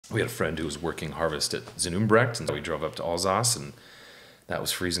We had a friend who was working harvest at Zinubrecht, and so we drove up to Alsace, and that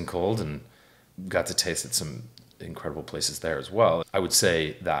was freezing cold, and got to taste at some incredible places there as well. I would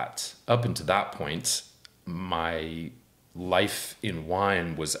say that up until that point, my life in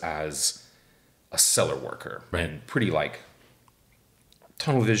wine was as a cellar worker, Right. and pretty like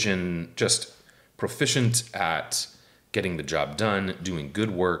tunnel vision, just proficient at getting the job done, doing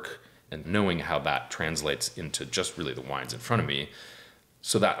good work, and knowing how that translates into just really the wines in front of me.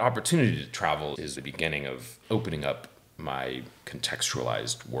 So that opportunity to travel is the beginning of opening up my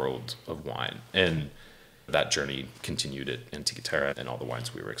contextualized world of wine. And that journey continued at Antica Terra and all the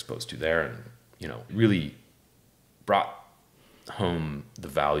wines we were exposed to there, and, you know, really brought home the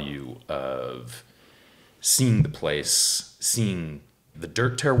value of seeing the place, seeing the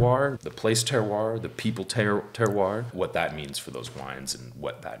dirt terroir, the place terroir, the people terroir, what that means for those wines and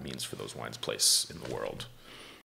what that means for those wines' place in the world.